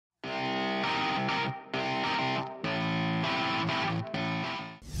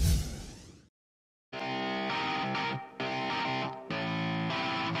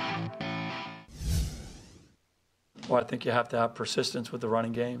Well, I think you have to have persistence with the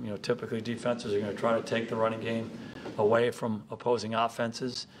running game. You know, typically defenses are going to try to take the running game away from opposing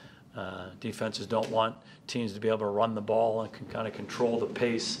offenses. Defenses don't want teams to be able to run the ball and can kind of control the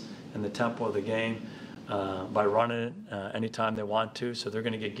pace and the tempo of the game by running it anytime they want to. So they're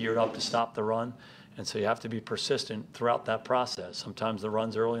going to get geared up to stop the run. And so you have to be persistent throughout that process. Sometimes the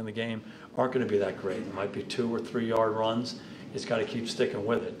runs early in the game aren't going to be that great. It might be 2 or 3 yard runs. You just got to keep sticking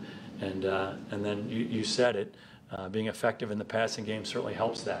with it. And then you said it, being effective in the passing game certainly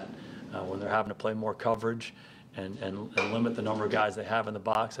helps that. When they're having to play more coverage and limit the number of guys they have in the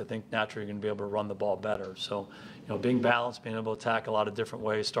box, I think naturally you're going to be able to run the ball better. So, you know, being balanced, being able to attack a lot of different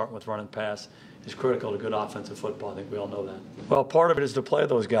ways, starting with run and pass, is critical to good offensive football. I think we all know that. Well, part of it is to play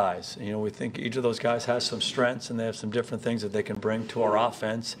those guys. You know, we think each of those guys has some strengths and they have some different things that they can bring to our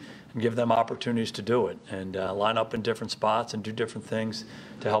offense and give them opportunities to do it and line up in different spots and do different things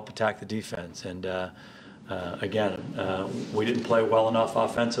to help attack the defense. And again, we didn't play well enough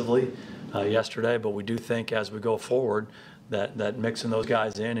offensively yesterday, but we do think as we go forward that mixing those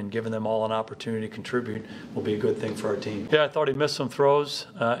guys in and giving them all an opportunity to contribute will be a good thing for our team. Yeah, I thought he missed some throws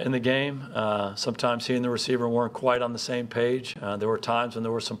in the game. Sometimes he and the receiver weren't quite on the same page. There were times when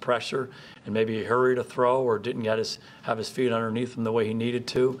there was some pressure and maybe he hurried a throw or didn't have his feet underneath him the way he needed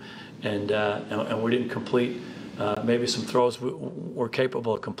to, and we didn't complete maybe some throws we're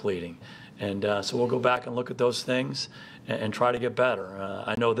capable of completing. And so we'll go back and look at those things and try to get better.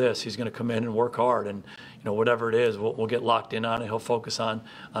 I know this, he's going to come in and work hard, and you know, whatever it is, we'll get locked in on it. He'll focus on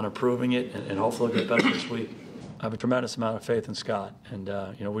improving it, and hopefully get better this week. I have a tremendous amount of faith in Scott, and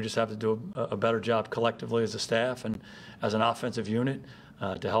you know, we just have to do a better job collectively as a staff and as an offensive unit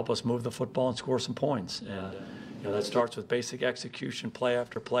to help us move the football and score some points. And you know, that starts with basic execution, play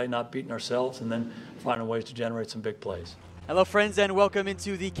after play, not beating ourselves, and then finding ways to generate some big plays. Hello, friends, and welcome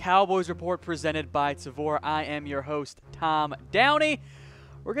into the Cowboys Report presented by Tavor. I am your host, Tom Downey.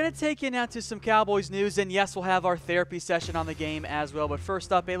 We're going to take you now to some Cowboys news, and yes, we'll have our therapy session on the game as well. But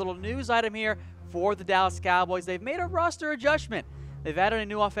first up, a little news item here for the Dallas Cowboys. They've made a roster adjustment. They've added a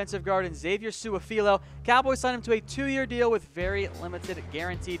new offensive guard in Xavier Su'a-Filo. Cowboys signed him to a 2-year deal with very limited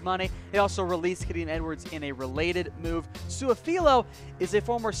guaranteed money. They also released Gideon Edwards in a related move. Su'a-Filo is a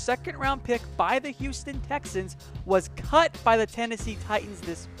former second-round pick by the Houston Texans, was cut by the Tennessee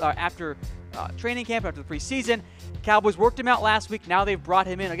Titans after training camp, after the preseason. Cowboys worked him out last week. Now they've brought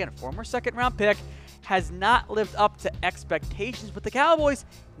him in. Again, a former second-round pick. Has not lived up to expectations, but the Cowboys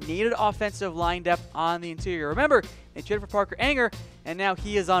needed offensive line depth on the interior. Remember, they traded for Parker Anger, and now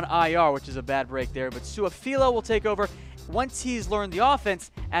he is on IR, which is a bad break there. But Su'a-Filo will take over once he's learned the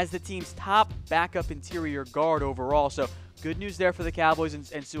offense as the team's top backup interior guard overall. So good news there for the Cowboys and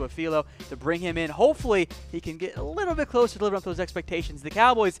Su'a-Filo to bring him in. Hopefully, he can get a little bit closer to living up to those expectations. The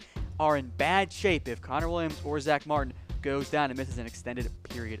Cowboys are in bad shape if Connor Williams or Zach Martin goes down and misses an extended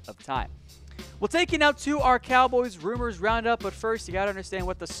period of time. We'll take you now to our Cowboys rumors roundup, but first you got to understand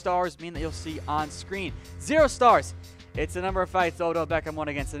what the stars mean that you'll see on screen. 0 stars. It's the number of fights Odell Beckham won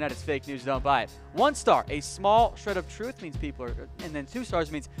against the net. It's fake news. Don't buy it. 1 star. A small shred of truth means people are, and then 2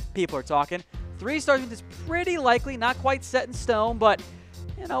 stars means people are talking. 3 stars means it's pretty likely, not quite set in stone, but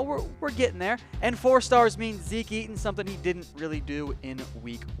you know, we're getting there. And 4 stars means Zeke Eaton, something he didn't really do in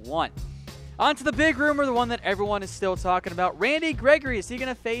week 1. On to the big rumor, the one that everyone is still talking about. Randy Gregory, is he going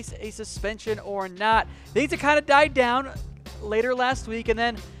to face a suspension or not? Things have kind of died down later last week, and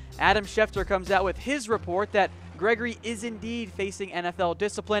then Adam Schefter comes out with his report that Gregory is indeed facing NFL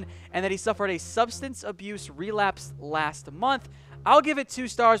discipline and that he suffered a substance abuse relapse last month. I'll give it 2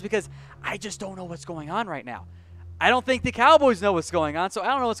 stars because I just don't know what's going on right now. I don't think the Cowboys know what's going on, so I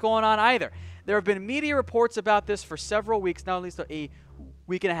don't know what's going on either. There have been media reports about this for several weeks, now at least a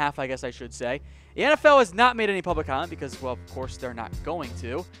week and a half, I guess I should say. The NFL has not made any public comment because, well, of course, they're not going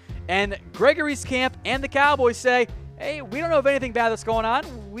to. And Gregory's camp and the Cowboys say, hey, we don't know of anything bad that's going on.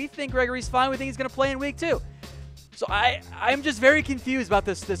 We think Gregory's fine. We think he's going to play in week 2. So I'm just very confused about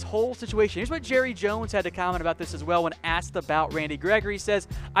this whole situation. Here's what Jerry Jones had to comment about this as well when asked about Randy Gregory. He says,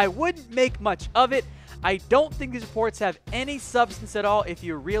 I wouldn't make much of it. I don't think these reports have any substance at all if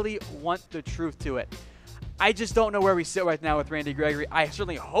you really want the truth to it. I just don't know where we sit right now with Randy Gregory. I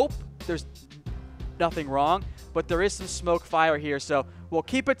certainly hope there's nothing wrong, but there is some smoke fire here. So we'll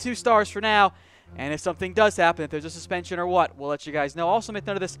keep it 2 stars for now. And if something does happen, if there's a suspension or what, we'll let you guys know. Also, make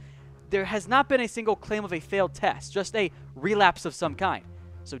note of this. There has not been a single claim of a failed test, just a relapse of some kind.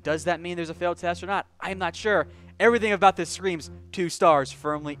 So does that mean there's a failed test or not? I'm not sure. Everything about this screams 2 stars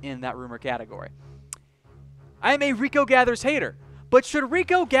firmly in that rumor category. I am a Rico Gathers hater, But should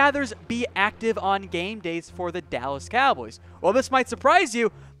Rico Gathers be active on game days for the Dallas Cowboys? Well, this might surprise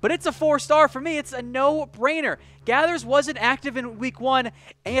you, but it's a 4-star for me. It's a no-brainer. Gathers wasn't active in Week 1,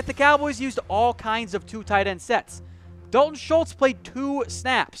 and yet the Cowboys used all kinds of 2 tight end sets. Dalton Schultz played 2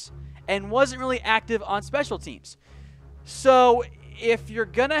 snaps and wasn't really active on special teams. So if you're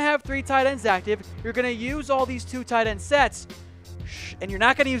going to have 3 tight ends active, you're going to use all these 2 tight end sets, and you're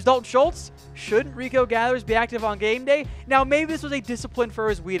not going to use Dalton Schultz, shouldn't Rico Gathers be active on game day? Now, maybe this was a discipline for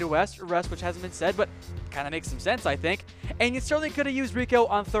his weed arrest, which hasn't been said, but kind of makes some sense, I think. And you certainly could have used Rico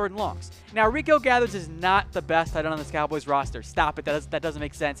on 3rd and longs. Now, Rico Gathers is not the best tight end on this Cowboys roster. Stop it. That doesn't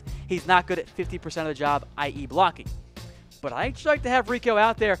make sense. He's not good at 50% of the job, i.e. blocking. But I'd just like to have Rico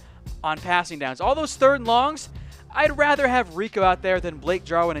out there on passing downs. All those 3rd and longs, I'd rather have Rico out there than Blake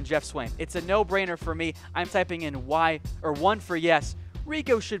Jarwin and Jeff Swain. It's a no-brainer for me. I'm typing in one for yes.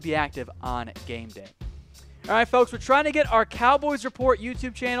 Rico should be active on game day. All right, folks, we're trying to get our Cowboys Report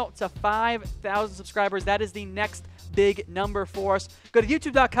YouTube channel to 5,000 subscribers. That is the next big number for us. Go to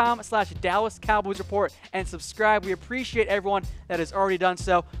youtube.com/Dallas Cowboys Report and subscribe. We appreciate everyone that has already done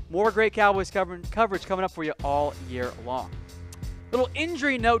so. More great Cowboys coverage coming up for you all year long. Little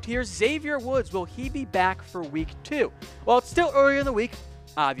injury note here. Xavier Woods, will he be back for Week 2? Well, it's still early in the week,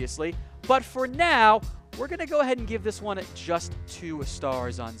 obviously, but for now, we're going to go ahead and give this one just 2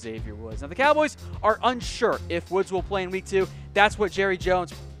 stars on Xavier Woods. Now, the Cowboys are unsure if Woods will play in Week 2. That's what Jerry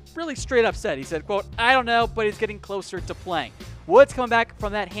Jones really straight up said. He said, quote, "I don't know, but he's getting closer to playing." Woods coming back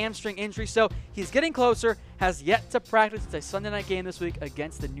from that hamstring injury, so he's getting closer, has yet to practice. It's a Sunday night game this week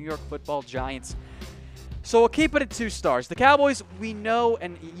against the New York Football Giants. So we'll keep it at 2 stars. The Cowboys, we know,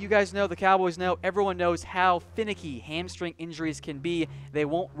 and you guys know, the Cowboys know, everyone knows how finicky hamstring injuries can be. They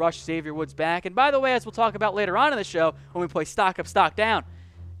won't rush Xavier Woods back. And by the way, as we'll talk about later on in the show, when we play Stock Up, Stock Down,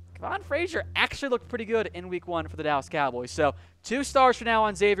 Von Frazier actually looked pretty good in Week 1 for the Dallas Cowboys. So 2 stars for now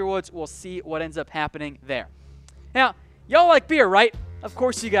on Xavier Woods. We'll see what ends up happening there. Now, y'all like beer, right? Of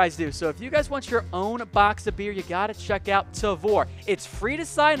course you guys do. So if you guys want your own box of beer, you got to check out Tavour. It's free to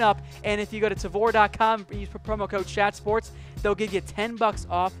sign up, and if you go to Tavour.com and use promo code CHATSPORTS, they'll give you $10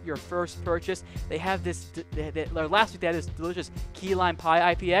 off your first purchase. They have this, last week they had this delicious key lime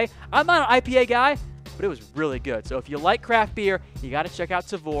pie IPA. I'm not an IPA guy, but it was really good. So if you like craft beer, you got to check out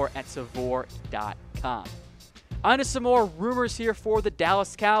Tavour at Tavour.com. On to some more rumors here for the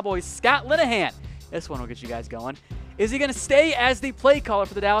Dallas Cowboys. Scott Linehan. This one will get you guys going. Is he going to stay as the play caller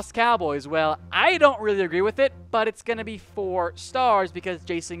for the Dallas Cowboys? Well, I don't really agree with it, but it's going to be 4 stars because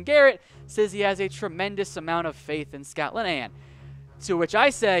Jason Garrett says he has a tremendous amount of faith in Scott Linehan. To which I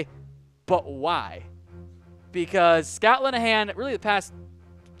say, but why? Because Scott Linehan, really the past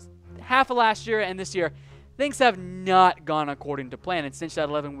half of last year and this year, things have not gone according to plan. And since that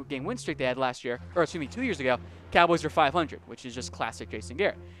 11-game win streak they had last year, or excuse me, 2 years ago, Cowboys are 500, which is just classic Jason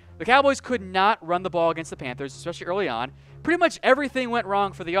Garrett. The Cowboys could not run the ball against the Panthers, especially early on. Pretty much everything went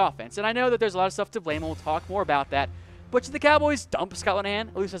wrong for the offense. And I know that there's a lot of stuff to blame, and we'll talk more about that. But should the Cowboys dump Scott Linehan,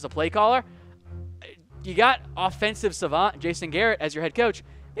 at least as a play caller? You got offensive savant Jason Garrett as your head coach.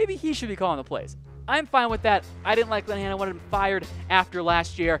 Maybe he should be calling the plays. I'm fine with that. I didn't like Linehan. I wanted him fired after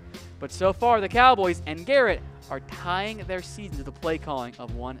last year. But so far, the Cowboys and Garrett are tying their season to the play calling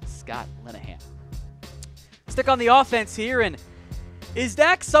of one Scott Linehan. Stick on the offense here, and is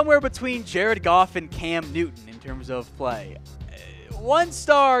Dak somewhere between Jared Goff and Cam Newton in terms of play? 1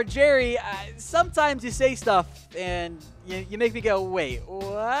 star, Jerry. Sometimes you say stuff and you make me go, wait,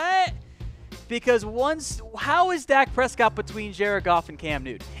 what? Because how is Dak Prescott between Jared Goff and Cam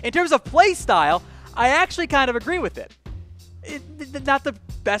Newton? In terms of play style, I actually kind of agree with it. Not the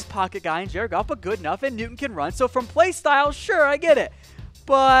best pocket guy in Jared Goff, but good enough, and Newton can run. So from play style, sure, I get it.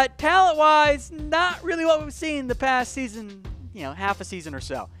 But talent-wise, not really what we've seen the past season, half a season or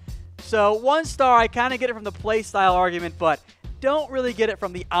so. So 1 star, I kind of get it from the play style argument, but don't really get it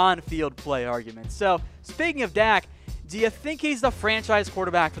from the on-field play argument. So speaking of Dak, do you think he's the franchise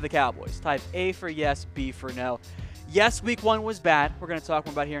quarterback for the Cowboys? Type A for yes, B for no. Yes, Week 1 was bad. We're going to talk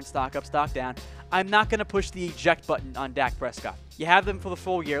more about here in Stock Up, Stock Down. I'm not going to push the eject button on Dak Prescott. You have them for the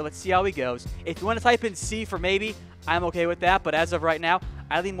full year. Let's see how he goes. If you want to type in C for maybe, I'm okay with that. But as of right now,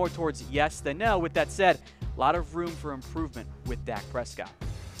 I lean more towards yes than no. With that said, a lot of room for improvement with Dak Prescott.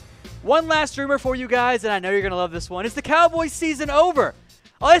 One last rumor for you guys, and I know you're going to love this one. Is the Cowboys season over?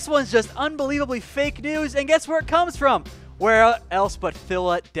 Oh, this one's just unbelievably fake news, and guess where it comes from? Where else but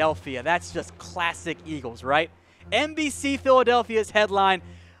Philadelphia? That's just classic Eagles, right? NBC Philadelphia's headline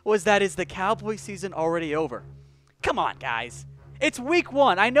was that is the Cowboys season already over? Come on, guys. It's Week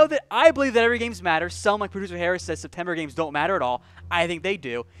 1. I know that I believe that every games matter. Some, like producer Harris says, September games don't matter at all. I think they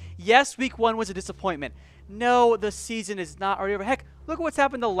do. Yes, Week 1 was a disappointment. no, the season is not already over. Heck, look at what's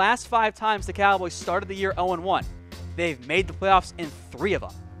happened the last 5 times the Cowboys started the year 0-1. They've made the playoffs in 3 of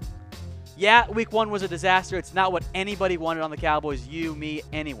them. Yeah, week 1 was a disaster. It's not what anybody wanted on the Cowboys, you, me,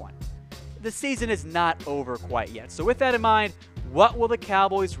 anyone. The season is not over quite yet. So with that in mind, what will the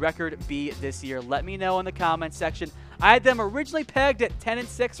Cowboys record be this year? Let me know in the comments section. I had them originally pegged at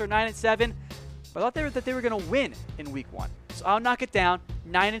 10-6 or 9-7, but I thought that they were going to win in week 1. So I'll knock it down,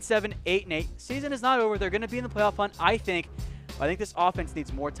 9-7, 8-8. Season is not over. They're going to be in the playoff hunt, I think. But I think this offense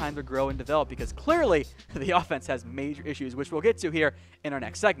needs more time to grow and develop because clearly the offense has major issues, which we'll get to here in our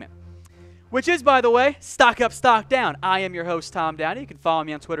next segment. Which is, by the way, Stock Up, Stock Down. I am your host, Tom Downey. You can follow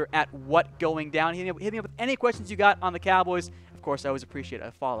me on Twitter at WhatGoingDown. Hit me up with any questions you got on the Cowboys. Of course, I always appreciate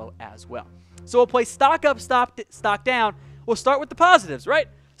a follow as well. So we'll play Stock Up, Stock Down. We'll start with the positives, right?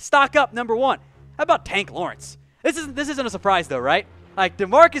 Stock Up, number 1. How about Tank Lawrence? This isn't a surprise, though, right? Like,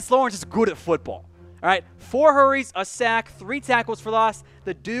 DeMarcus Lawrence is good at football. All right, 4 hurries, a sack, 3 tackles for loss.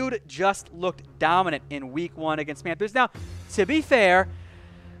 The dude just looked dominant in week 1 against Panthers. Now, to be fair,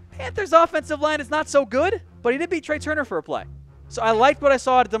 Panthers' offensive line is not so good, but he did beat Trey Turner for a play. So I liked what I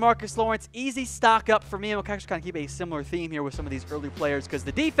saw at DeMarcus Lawrence. Easy stock up for me. And we'll actually kind of keep a similar theme here with some of these early players because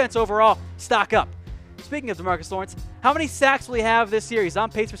the defense overall, stock up. Speaking of DeMarcus Lawrence, how many sacks will he have this year? He's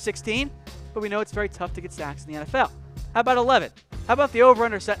on pace for 16, but we know it's very tough to get sacks in the NFL. How about 11? How about the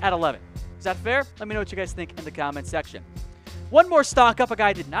over-under set at 11? Is that fair? Let me know what you guys think in the comments section. One more stock up, a guy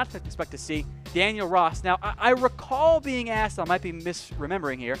I did not expect to see, Daniel Ross. Now, I recall being asked, I might be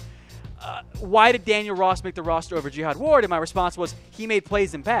misremembering here, why did Daniel Ross make the roster over Jihad Ward? And my response was, he made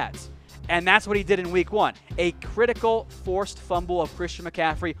plays in pads. And that's what he did in week 1. A critical forced fumble of Christian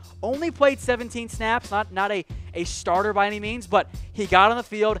McCaffrey. Only played 17 snaps, not a starter by any means, but he got on the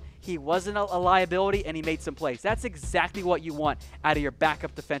field. He wasn't a liability, and he made some plays. That's exactly what you want out of your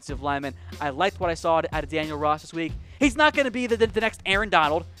backup defensive lineman. I liked what I saw out of Daniel Ross this week. He's not going to be the next Aaron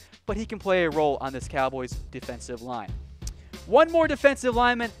Donald, but he can play a role on this Cowboys defensive line. One more defensive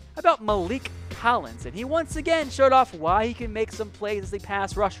lineman, about Malik Collins, and he once again showed off why he can make some plays as a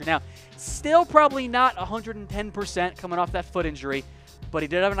pass rusher. Now, still probably not 110% coming off that foot injury, but he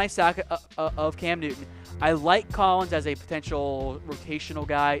did have a nice sack of Cam Newton. I like Collins as a potential rotational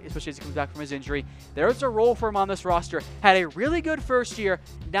guy, especially as he comes back from his injury. There's a role for him on this roster. Had a really good first year,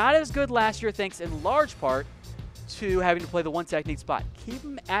 not as good last year, thanks in large part to having to play the 1 technique spot. Keep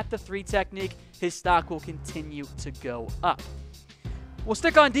him at the 3 technique. His stock will continue to go up. We'll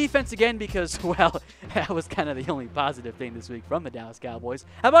stick on defense again because, well, that was kind of the only positive thing this week from the Dallas Cowboys.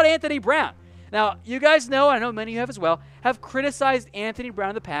 How about Anthony Brown? Now, you guys know, I know many of you have as well, have criticized Anthony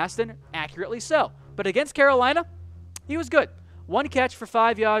Brown in the past, and accurately so. But against Carolina, he was good. 1 catch for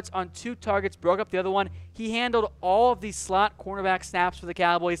 5 yards on 2 targets, broke up the other one. He handled all of these slot cornerback snaps for the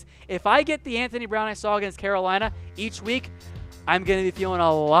Cowboys. If I get the Anthony Brown I saw against Carolina each week, I'm going to be feeling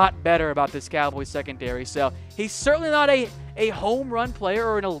a lot better about this Cowboys secondary. So he's certainly not a home run player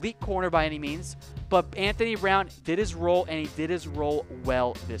or an elite corner by any means, but Anthony Brown did his role, and he did his role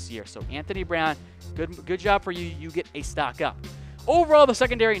well this year. So Anthony Brown, good job for you. You get a stock up. Overall, the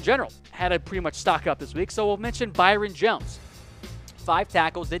secondary in general had a pretty much stock up this week. So we'll mention Byron Jones. 5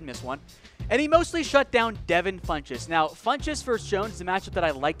 tackles, did miss 1. And he mostly shut down Devin Funchess. Now, Funchess versus Jones is a matchup that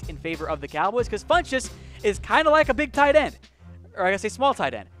I liked in favor of the Cowboys because Funchess is kind of like a big tight end. Or I guess a small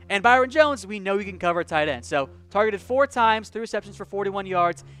tight end. And Byron Jones, we know he can cover a tight end. So targeted 4 times, 3 receptions for 41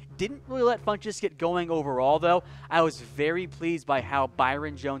 yards. Didn't really let Funchess get going overall, though. I was very pleased by how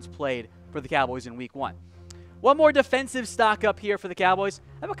Byron Jones played for the Cowboys in week 1. One more defensive stock up here for the Cowboys.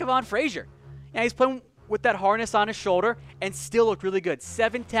 How about Kevon Frazier? Yeah, he's playing with that harness on his shoulder and still looked really good.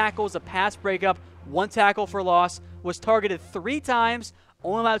 7 tackles, a pass breakup, 1 tackle for loss. Was targeted 3 times.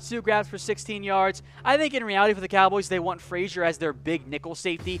 Only allowed 2 grabs for 16 yards. I think in reality for the Cowboys, they want Frazier as their big nickel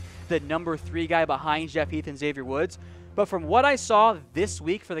safety, the number 3 guy behind Jeff Heath and Xavier Woods. But from what I saw this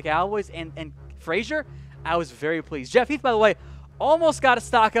week for the Cowboys and Frazier, I was very pleased. Jeff Heath, by the way, almost got a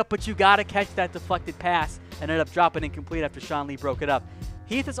stock up, but you got to catch that deflected pass and ended up dropping incomplete after Sean Lee broke it up.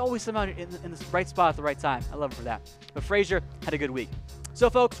 Heath is always somehow in the right spot at the right time. I love him for that. But Frazier had a good week.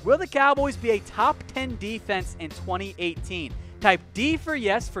 So, folks, will the Cowboys be a top 10 defense in 2018? Type D for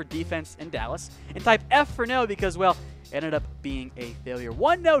yes for defense in Dallas, and type F for no because, well, it ended up being a failure.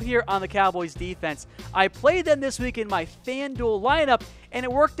 One note here on the Cowboys defense. I played them this week in my FanDuel lineup, and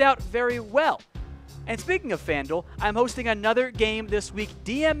it worked out very well. And speaking of FanDuel, I'm hosting another game this week.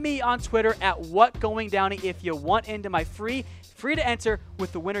 DM me on Twitter at WhatGoingDowney if you want into my free to enter,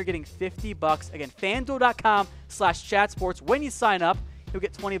 with the winner getting $50. Again, FanDuel.com/ChatSports. When you sign up, you'll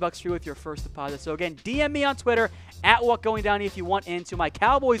get $20 free with your first deposit. So again, DM me on Twitter at WhatGoingDowney if you want into my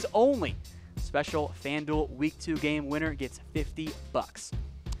Cowboys only special FanDuel Week 2 game winner gets $50.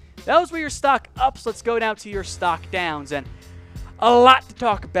 Those were your stock ups. Let's go now to your stock downs, and a lot to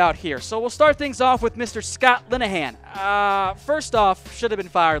talk about here. So we'll start things off with Mr. Scott Linehan. First off, should have been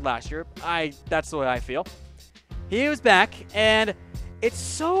fired last year. That's the way I feel. He was back, and it's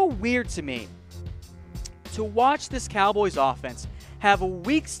so weird to me to watch this Cowboys offense have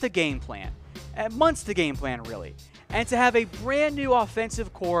weeks to game plan, and months to game plan, really, and to have a brand new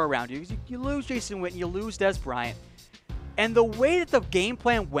offensive core around you. You lose Jason Witten, you lose Des Bryant, and the way that the game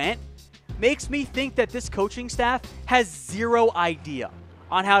plan went makes me think that this coaching staff has zero idea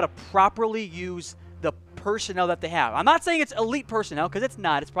on how to properly use the personnel that they have. I'm not saying it's elite personnel, because it's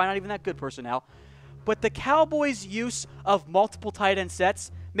not. It's probably not even that good personnel. But the Cowboys' use of multiple tight end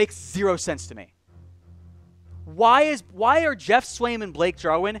sets makes zero sense to me. Why are Jeff Swaim and Blake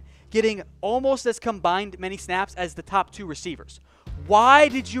Jarwin getting almost as combined many snaps as the top two receivers? Why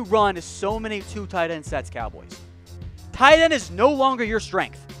did you run so many two tight end sets, Cowboys? Tight end is no longer your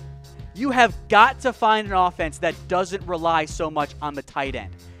strength. You have got to find an offense that doesn't rely so much on the tight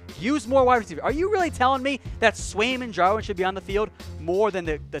end. Use more wide receivers. Are you really telling me that Swaim and Jarwin should be on the field more than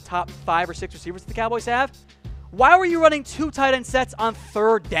the top 5 or 6 receivers that the Cowboys have? Why were you running 2 tight end sets on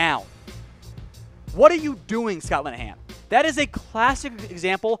 3rd down? What are you doing, Scott Linehan? That is a classic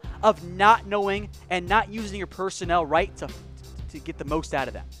example of not knowing and not using your personnel right to get the most out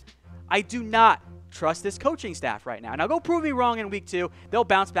of them. I do not trust this coaching staff right now. Now, go prove me wrong in week 2. They'll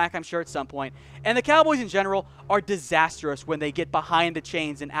bounce back, I'm sure, at some point. And the Cowboys in general are disastrous when they get behind the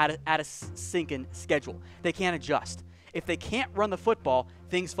chains and at a sinking schedule. They can't adjust. If they can't run the football,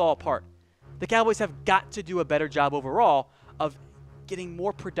 things fall apart. The Cowboys have got to do a better job overall of getting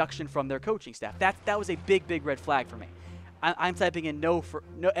more production from their coaching staff. That was a big, big red flag for me. I'm typing in no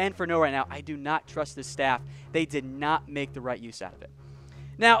right now. I do not trust this staff. They did not make the right use out of it.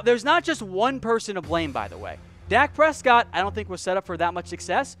 Now, there's not just one person to blame, by the way. Dak Prescott, I don't think was set up for that much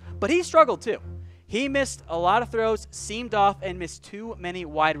success, but he struggled too. He missed a lot of throws, seamed off, and missed too many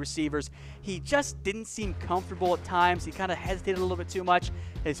wide receivers. He just didn't seem comfortable at times. He kind of hesitated a little bit too much.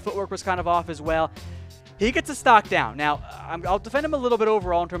 His footwork was kind of off as well. He gets a stock down. Now, I'll defend him a little bit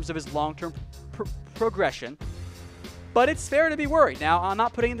overall in terms of his long-term progression, but it's fair to be worried. Now, I'm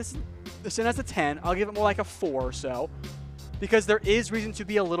not putting this in as a 10. I'll give it more like a 4 or so, because there is reason to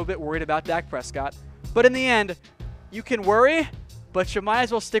be a little bit worried about Dak Prescott. But in the end, you can worry, but you might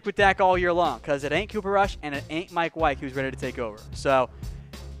as well stick with Dak all year long, because it ain't Cooper Rush and it ain't Mike White who's ready to take over. So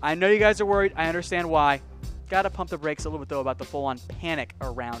I know you guys are worried. I understand why. Got to pump the brakes a little bit, though, about the full-on panic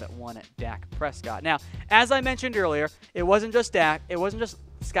around one at Dak Prescott. Now, as I mentioned earlier, it wasn't just Dak. It wasn't just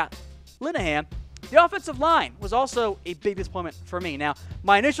Scott Linehan. The offensive line was also a big disappointment for me. Now,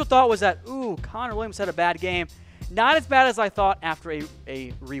 my initial thought was that, Connor Williams had a bad game. Not as bad as I thought after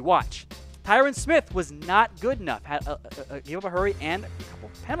a rewatch. Tyron Smith was not good enough. Gave up a hurry and a couple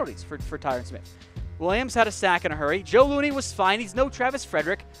penalties for Tyron Smith. Williams had a sack in a hurry. Joe Looney was fine. He's no Travis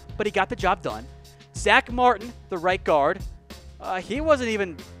Frederick, but he got the job done. Zach Martin, the right guard, he wasn't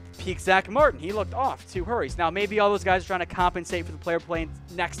even peak Zach Martin. He looked off 2 hurries. Now, maybe all those guys are trying to compensate for the player playing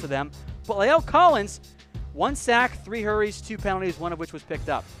next to them, but Lael Collins, 1 sack, 3 hurries, 2 penalties, 1 of which was picked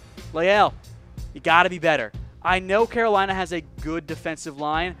up. Lael, you got to be better. I know Carolina has a good defensive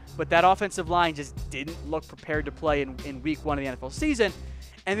line, but that offensive line just didn't look prepared to play in week 1 of the NFL season,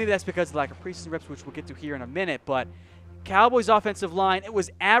 and maybe that's because of the lack of preseason reps, which we'll get to here in a minute, but Cowboys offensive line, it was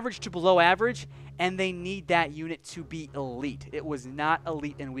average to below average, and they need that unit to be elite. It was not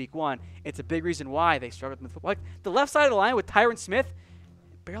elite in week 1. It's a big reason why they struggled with football. Like the left side of the line with Tyron Smith,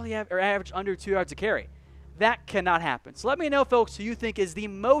 barely averaged under 2 yards a carry. That cannot happen. So let me know, folks, who you think is the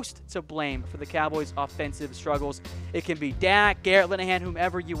most to blame for the Cowboys' offensive struggles. It can be Dak, Garrett, Linehan,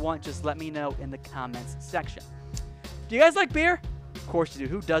 whomever you want. Just let me know in the comments section. Do you guys like beer? Of course you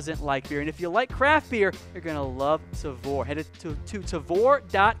do. Who doesn't like beer? And if you like craft beer, you're going to love Tavour. Head to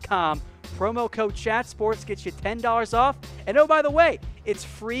Tavour.com. Promo code CHATSPORTS gets you $10 off. And oh, by the way, it's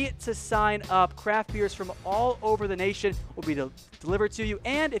free to sign up. Craft beers from all over the nation will be delivered to you.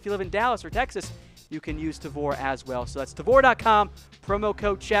 And if you live in Dallas or Texas, you can use Tavour as well. So that's Tavour.com. Promo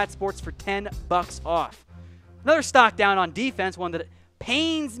code CHATSPORTS for $10 off. Another stock down on defense, one that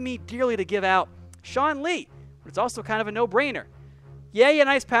pains me dearly to give out, Sean Lee. But it's also kind of a no-brainer. Yeah, a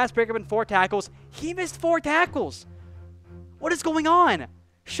nice pass breakup and 4 tackles. He missed 4 tackles. What is going on?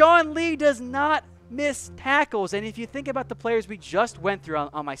 Sean Lee does not miss tackles. And if you think about the players we just went through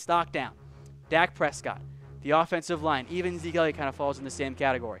on my stock down, Dak Prescott, the offensive line, even Zeke Elliott kind of falls in the same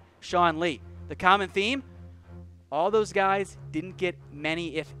category. Sean Lee, the common theme, all those guys didn't get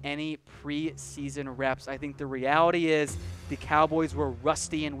many, if any, preseason reps. I think the reality is the Cowboys were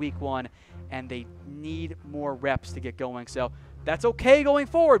rusty in week 1, and they need more reps to get going. So that's okay going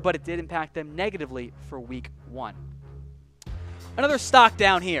forward, but it did impact them negatively for week 1. Another stock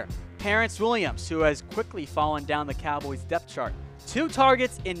down here, Terrence Williams, who has quickly fallen down the Cowboys depth chart. 2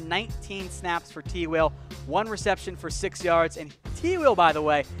 targets in 19 snaps for T. Will, 1 reception for 6 yards, and T. Will, by the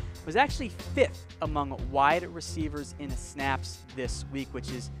way, was actually 5th among wide receivers in snaps this week, which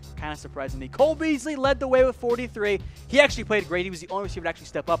is kind of surprising me. Cole Beasley led the way with 43. He actually played great. He was the only receiver to actually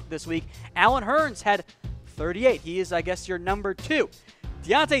step up this week. Allen Hurns had 38. He is, I guess, your number 2.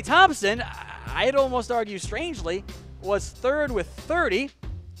 Deontay Thompson, I'd almost argue strangely, was 3rd with 30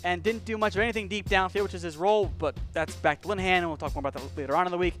 and didn't do much of anything deep downfield, which is his role, but that's back to Linehan, and we'll talk more about that later on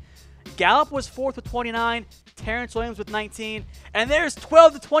in the week. Gallup was 4th with 29, Terrence Williams with 19, and there's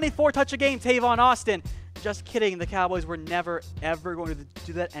 12 to 24 touch a game, Tavon Austin. Just kidding, the Cowboys were never, ever going to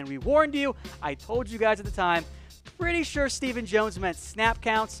do that, and we warned you. I told you guys at the time, pretty sure Stephen Jones meant snap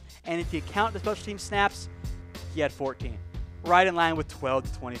counts, and if you count the special team snaps, he had 14. Right in line with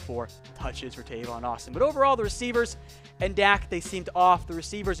 12 to 24 touches for Tavon Austin. But overall, the receivers and Dak, they seemed off. The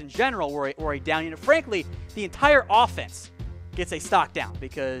receivers in general were a down unit. Frankly, the entire offense gets a stock down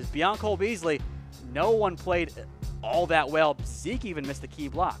because beyond Cole Beasley, no one played all that well. Zeke even missed a key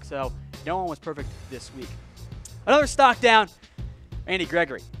block, so no one was perfect this week. Another stock down, Randy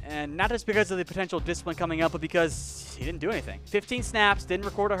Gregory. And not just because of the potential discipline coming up, but because he didn't do anything. 15 snaps, didn't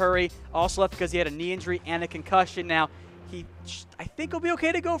record a hurry, also left because he had a knee injury and a concussion. Now, I think he'll be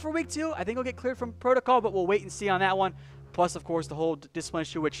okay to go for week 2. I think he'll get cleared from protocol, but we'll wait and see on that one. Plus, of course, the whole discipline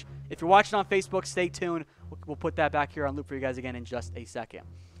issue, which if you're watching on Facebook, stay tuned. We'll put that back here on loop for you guys again in just a second.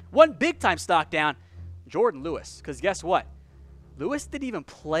 One big-time stock down, Jordan Lewis. Because guess what? Lewis didn't even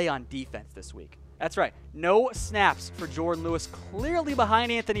play on defense this week. That's right. No snaps for Jordan Lewis, clearly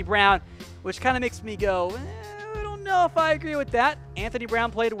behind Anthony Brown, which kind of makes me go, I don't know if I agree with that. Anthony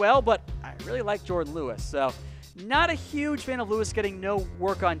Brown played well, but I really like Jordan Lewis. So not a huge fan of Lewis getting no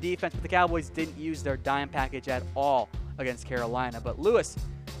work on defense, but the Cowboys didn't use their dime package at all against Carolina. But Lewis,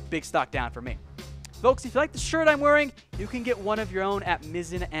 big stock down for me. Folks, if you like the shirt I'm wearing, you can get one of your own at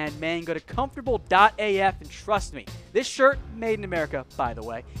Mizzen and Main. Go to comfortable.af and trust me, this shirt, made in America, by the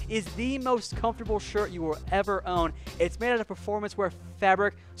way, is the most comfortable shirt you will ever own. It's made out of performance wear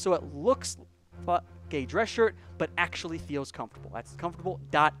fabric, so it looks like a dress shirt, but actually feels comfortable. That's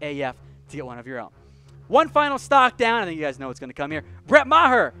comfortable.af to get one of your own. One final stock down. I think you guys know what's going to come here. Brett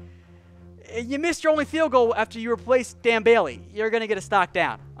Maher. You missed your only field goal after you replaced Dan Bailey. You're going to get a stock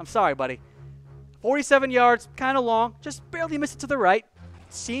down. I'm sorry, buddy. 47 yards, kind of long. Just barely missed it to the right.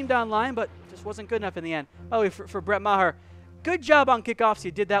 Seemed on line, but just wasn't good enough in the end. By the way, for Brett Maher, good job on kickoffs.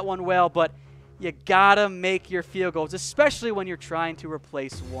 You did that one well, but you got to make your field goals, especially when you're trying to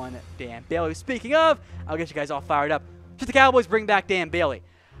replace one Dan Bailey. Speaking of, I'll get you guys all fired up. Should the Cowboys bring back Dan Bailey?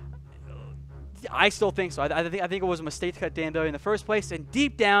 I still think so. I think it was a mistake to cut Dan Bailey in the first place, and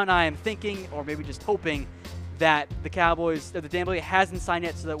deep down I am thinking, or maybe just hoping, that the Dan Bailey hasn't signed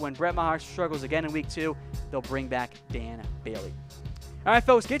yet so that when Brett Maher struggles again in week 2, they'll bring back Dan Bailey. All right,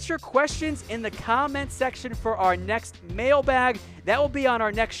 folks, get your questions in the comment section for our next mailbag. That will be on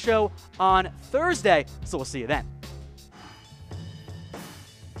our next show on Thursday, so we'll see you then.